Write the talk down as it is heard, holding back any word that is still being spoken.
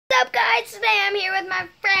What's up, guys? Today I'm here with my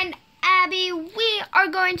friend Abby. We are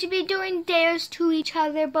going to be doing dares to each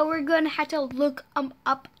other, but we're going to have to look them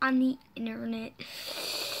up on the internet.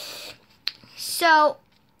 So,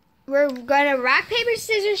 we're going to rock, paper,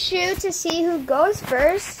 scissors, shoot to see who goes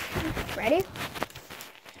first. Ready?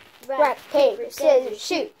 Rock, paper, scissors,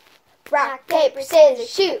 shoot. Rock, paper, scissors,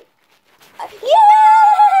 shoot.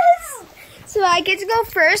 Yes! So I get to go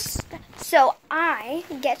first. So I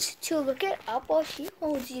get to look it up while she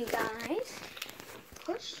holds you guys.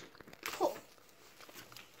 Push, pull.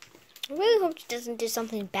 I really hope she doesn't do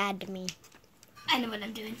something bad to me. I know what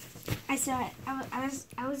I'm doing. I saw it.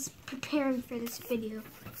 I was preparing for this video.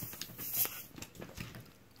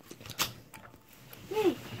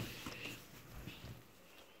 Hey.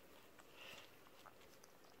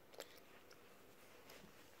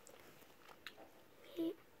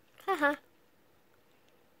 Haha.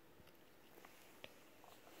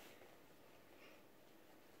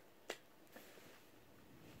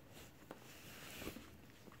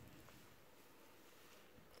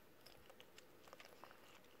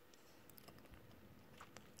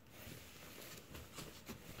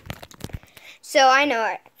 So I know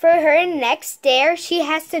it. For her next dare, she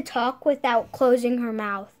has to talk without closing her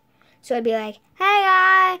mouth. So it'd be like, "Hey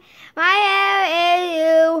guys, my name is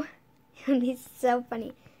you." It would be so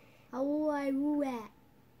funny. How I do that?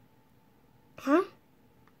 Huh?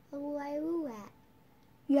 How I do that?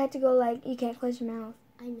 You have to go like, you can't close your mouth.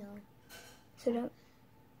 I know. So don't.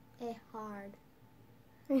 It's hard.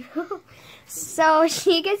 I know. So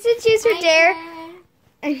she gets to choose her dare.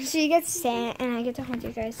 And she gets sand, and I get to hold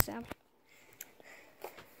you guys, so.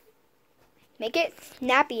 Make it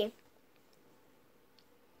snappy.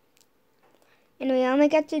 And we only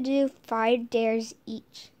get to do 5 dares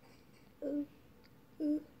each. Okay.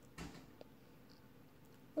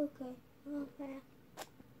 Okay.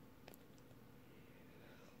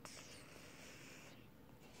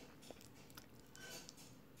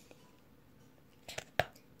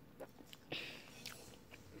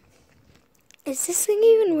 Is this thing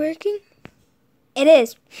even working? It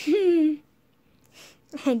is.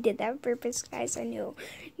 I did that on purpose, guys. I knew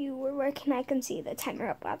you were working. I can see the timer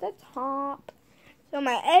up at the top. So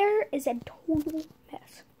my air is a total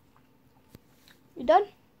mess. You done?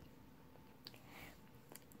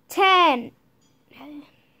 10.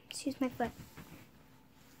 Excuse my foot.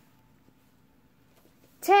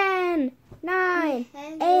 10, 9,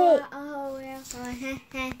 8.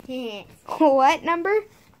 What number?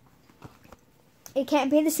 It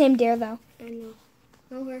can't be the same dare, though. I know.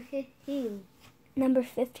 Number 15. Number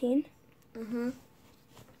 15. Uh-huh.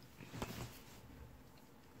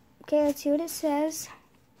 Okay, let's see what it says.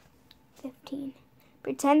 15.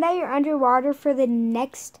 Pretend that you're underwater for the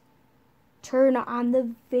next turn on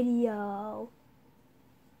the video.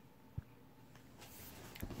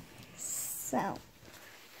 So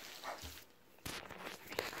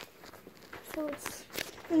it's...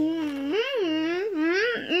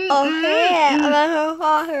 Okay, I'm gonna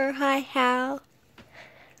call her hi how.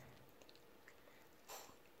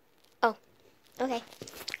 Oh, okay.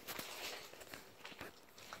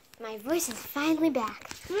 My voice is finally back.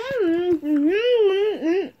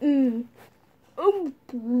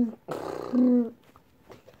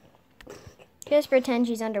 Just pretend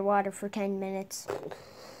she's underwater for 10 minutes.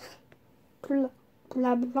 Here,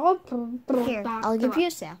 I'll give you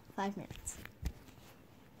a sale. 5 minutes.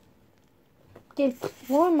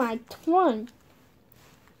 Before my turn.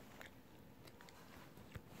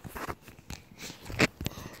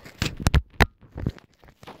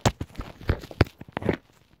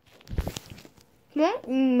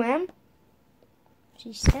 Ma'am.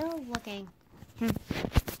 She's still looking.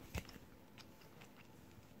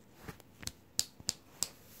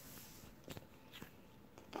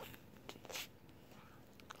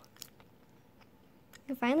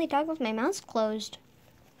 I finally talk with my mouth closed.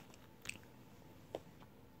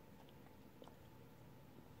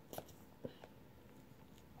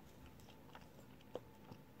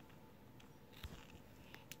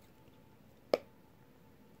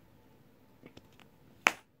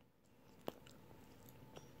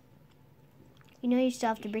 You know you still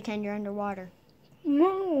have to pretend you're underwater.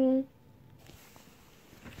 No.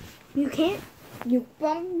 You can't. You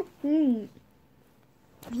You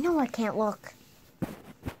know I can't look.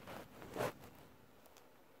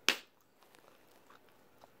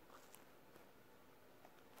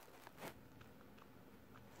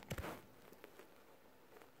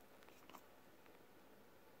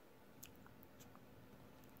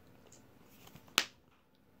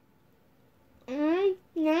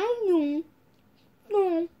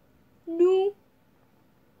 No.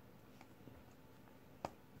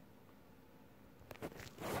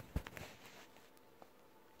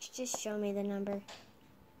 Just show me the number.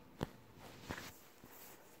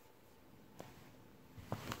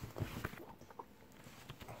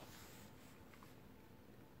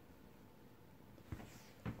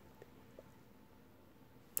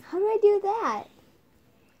 How do I do that?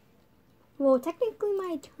 Well, technically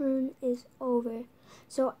my turn is over.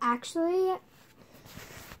 So actually,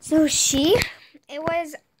 she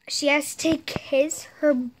has to kiss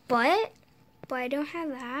her butt, but I don't have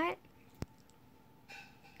that.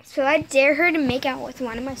 So I dare her to make out with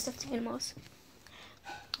one of my stuffed animals.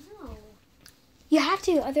 No. You have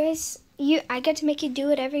to, otherwise I get to make you do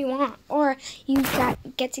whatever you want, or you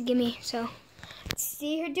get to give me. So let's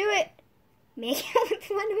see her do it. Make out with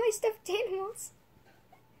one of my stuffed animals.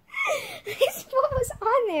 His foot was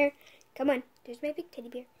on there. Come on, there's my big teddy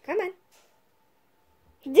bear. Come on,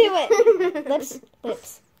 do it.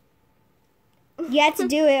 lips. You have to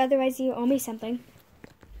do it, otherwise you owe me something.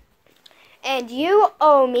 And you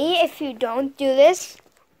owe me if you don't do this.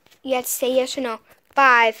 You have to say yes or no.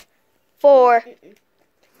 5, 4.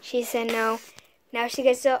 She said no. Now she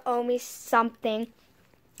gets to owe me something.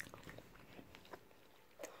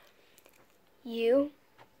 You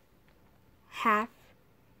have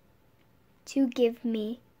to give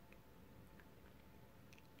me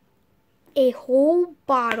a whole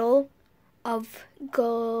bottle of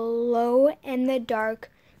glow-in-the-dark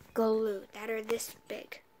glue that are this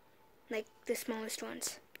big. Like the smallest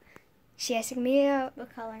ones. She has to give me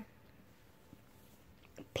What color?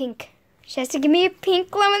 Pink. She has to give me a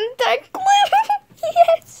pink glow-in-the-dark glue.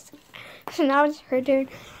 Yes. So now it's her turn.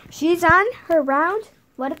 She's on her round.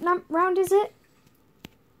 What round is it?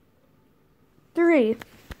 3.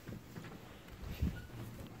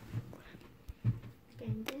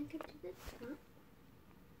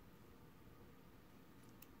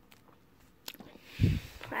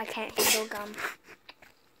 I can't handle gum.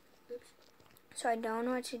 So I don't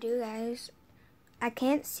know what to do, guys. I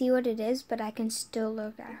can't see what it is, but I can still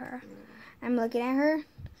look at her. I'm looking at her.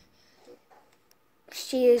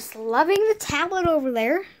 She is loving the tablet over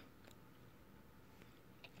there.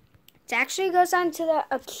 It actually goes onto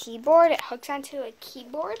a keyboard. It hooks onto a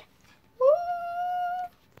keyboard. Woo!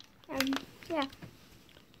 Yeah.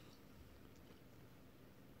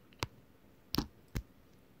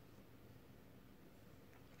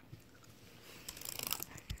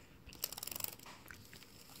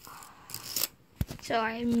 So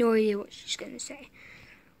I have no idea what she's going to say.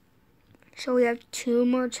 So we have 2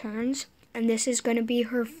 more turns, and this is going to be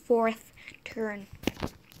her 4th turn.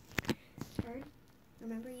 Third?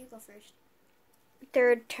 Remember, you go first.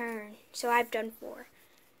 3rd turn. So I've done 4.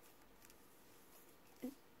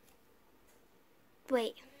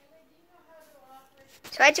 Wait.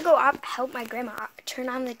 So I had to go up, help my grandma turn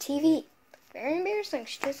on the TV. Very embarrassing.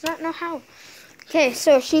 She does not know how. Okay,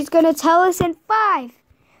 so she's going to tell us in 5,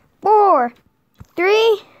 4,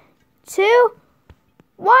 3, 2,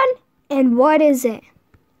 1. And what is it?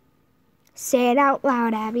 Say it out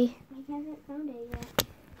loud, Abby. I haven't found it yet.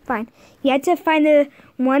 Fine. You have to find the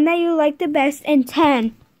one that you like the best in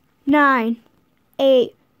 10, 9,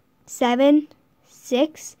 8, 7,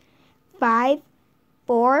 6, 5,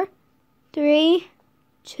 4, 3,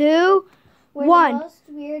 2, 1. The most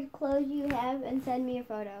weird clothes you have, and send me a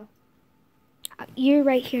photo. You're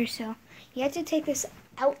right here, so you have to take this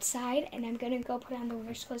outside, and I'm going to go put on the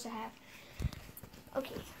worst clothes I have.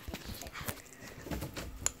 Okay.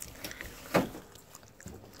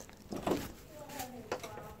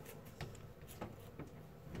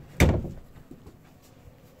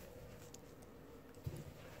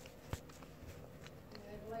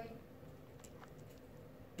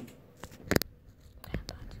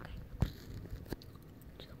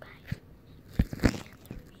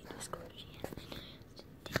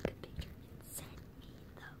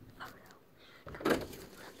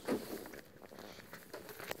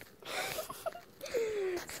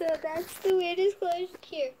 So that's the weirdest clothes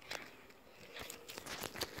here.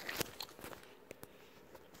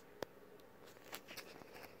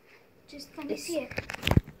 Just let me see it.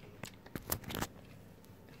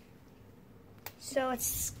 So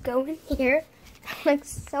it's going here. It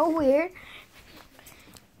looks so weird.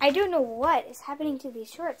 I don't know what is happening to these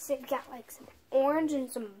shorts. They've got like some orange and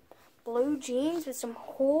some blue jeans with some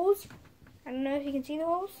holes. I don't know if you can see the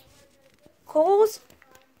holes. Holes.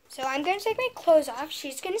 So I'm going to take my clothes off.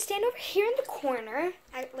 She's going to stand over here in the corner.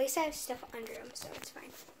 At least I have stuff under them, so it's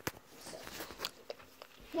fine. So.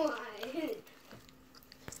 Why?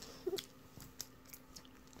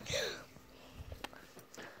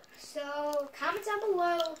 So comment down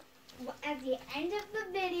below at the end of the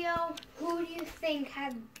video, who do you think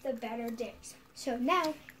had the better days? So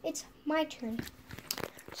now it's my turn.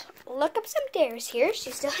 So look up some dares here.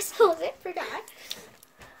 She still spells it. Forgot.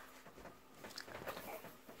 Okay.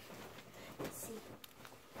 Let's see.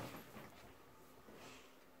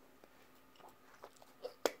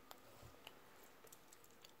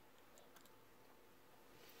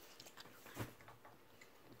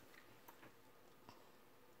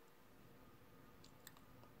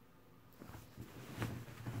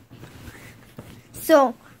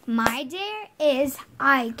 So my dare is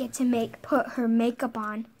I get to put her makeup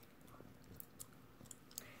on.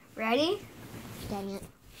 Ready? Dang it.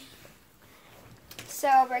 So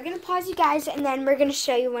we're going to pause you guys and then we're going to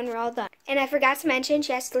show you when we're all done. And I forgot to mention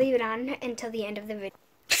she has to leave it on until the end of the video.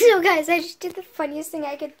 So guys, I just did the funniest thing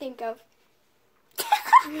I could think of.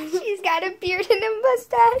 She's got a beard and a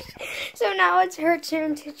mustache. So now it's her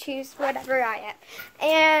turn to choose whatever I have.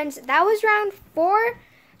 And that was round 4.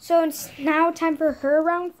 So it's now time for her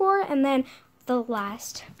round 4 and then the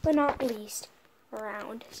last but not least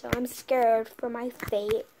round. So I'm scared for my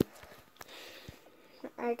fate.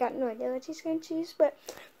 I got no idea what she's going to choose, but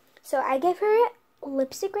so I give her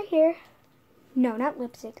lipstick right here. No, not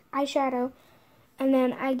lipstick, eyeshadow. And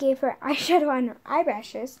then I gave her eyeshadow on her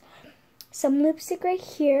eyelashes, some lipstick right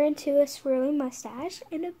here into a swirly mustache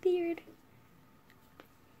and a beard.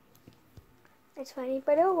 It's funny,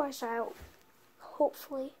 but it'll wash out.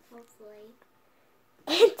 Hopefully.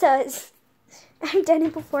 It does. I've done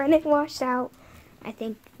it before and it washed out. I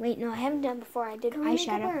think. Wait, no, I haven't done it before. I did eyeshadow. Make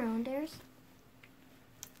up our own dares?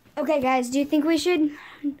 Okay, guys, do you think we should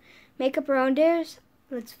make up our own dares?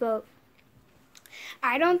 Let's vote.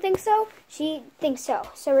 I don't think so. She thinks so.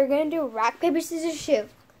 So we're going to do rock, paper, scissors, shoot.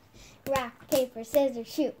 Rock, paper, scissors,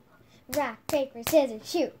 shoot. Rock, paper, scissors,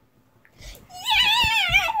 shoot.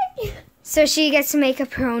 Yay! So she gets to make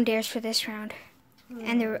up her own dares for this round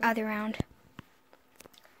and the other round.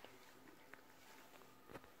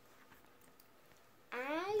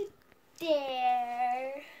 I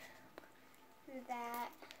dare that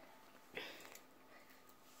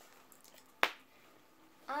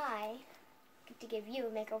I get to give you a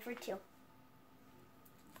makeover too.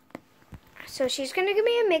 So she's going to give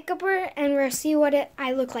me a makeover and we'll see what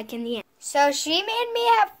I look like in the end. So she made me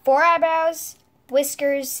have 4 eyebrows,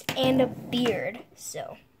 whiskers, and a beard.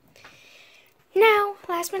 So now,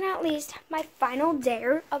 last but not least, my final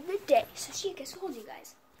dare of the day. So she gets to hold you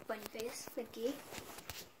guys. Bunny face, Mickey.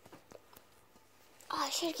 Oh, I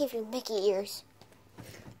should give you Mickey ears.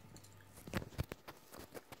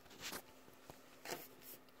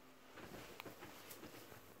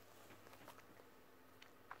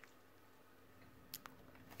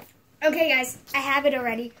 Okay, guys, I have it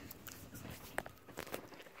already.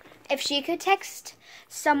 If she could text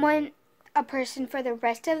someone, a person for the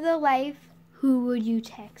rest of their life, who would you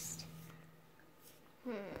text?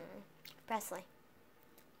 Presley.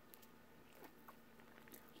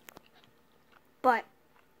 But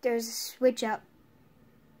there's a switch up.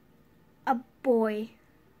 A boy.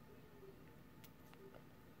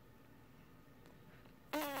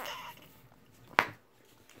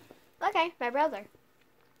 Okay, my brother.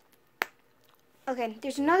 Okay,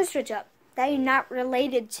 there's another switch up that you're not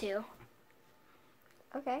related to.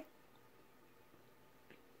 Okay.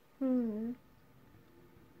 I know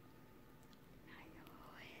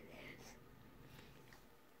who it is.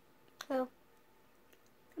 Who?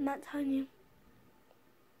 I'm not telling you.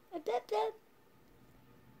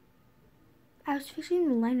 I was fixing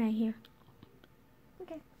the line right here.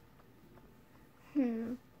 Okay.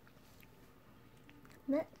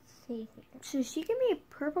 Let's see here. So she gave me a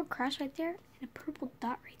purple cross right there and a purple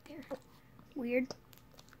dot right there. Weird.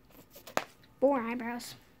 4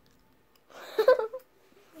 eyebrows.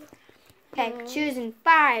 Okay, choosing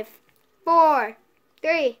 5, 4,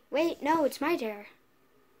 3. Wait, no, it's my dare.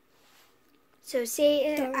 So say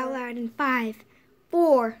it out loud in 5,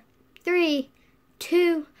 4, 3,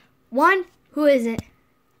 2, 1. Who is it?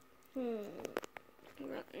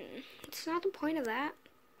 It's not the point of that.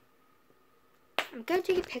 I'm gonna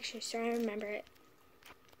take a picture so I remember it.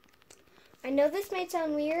 I know this might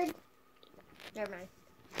sound weird. Never mind.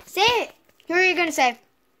 Say it! Who are you gonna say?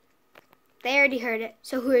 They already heard it,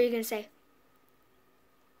 so who are you gonna say?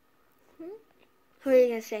 Who are you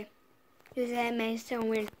gonna say? You said it may sound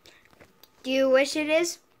weird. Do you wish it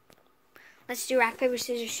is? Let's do rock, paper,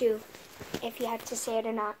 scissors, shoe. If you have to say it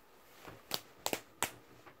or not.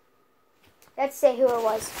 Let's say who it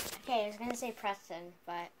was. Okay, I was gonna say Preston,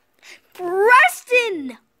 but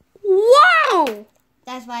Preston! Wow!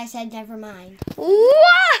 that's why I said never mind.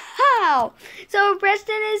 Wow! So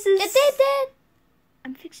Preston is this. Did.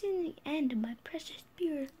 I'm fixing the end of my precious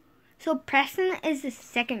beard. So Preston is the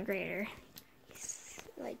 2nd grader. He's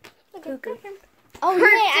like cuckoo. Oh, yeah,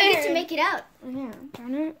 I get to make it out. Yeah,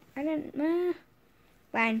 darn it. I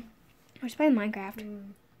Fine. Let's play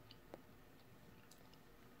Minecraft.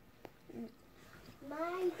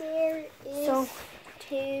 My dare is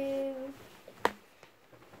to...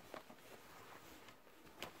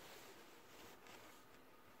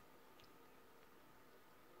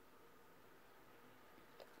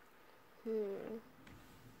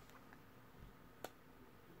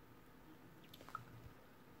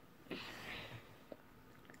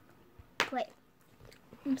 Wait.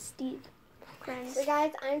 I'm Steve. Friends. So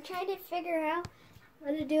guys, I'm trying to figure out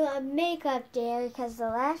how to do a makeup dare because the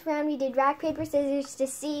last round we did rock, paper, scissors to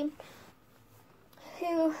see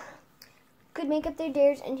who could make up their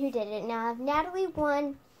dares and who didn't. Now, if Natalie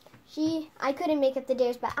won, I couldn't make up the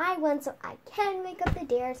dares, but I won, so I can make up the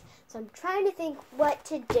dares. So I'm trying to think what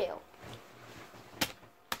to do.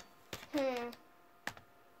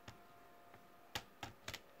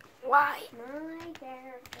 Why? My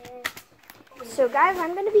dare is... So guys,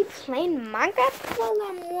 I'm going to be playing Minecraft while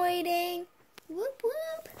I'm waiting. Whoop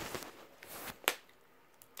whoop.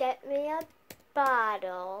 Get me a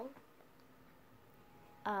bottle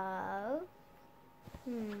of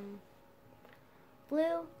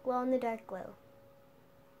blue glow-in-the-dark glue.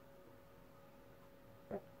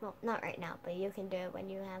 Well, not right now, but you can do it when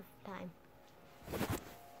you have time.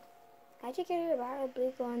 How'd you get a bottle of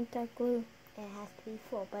blue glow-in-the-dark glue? It has to be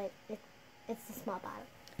full, but it's a small bottle.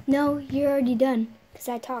 No, you're already done, because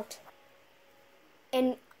I talked.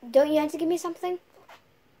 And don't you have to give me something?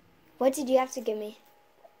 What did you have to give me?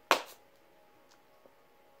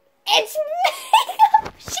 It's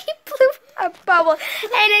makeup! She blew a bubble, and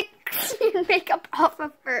it cleared makeup off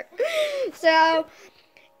of her. So,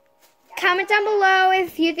 comment down below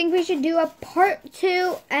if you think we should do a part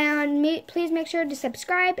 2, and please make sure to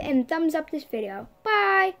subscribe and thumbs up this video.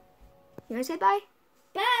 Bye! You want to say bye?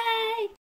 Bye!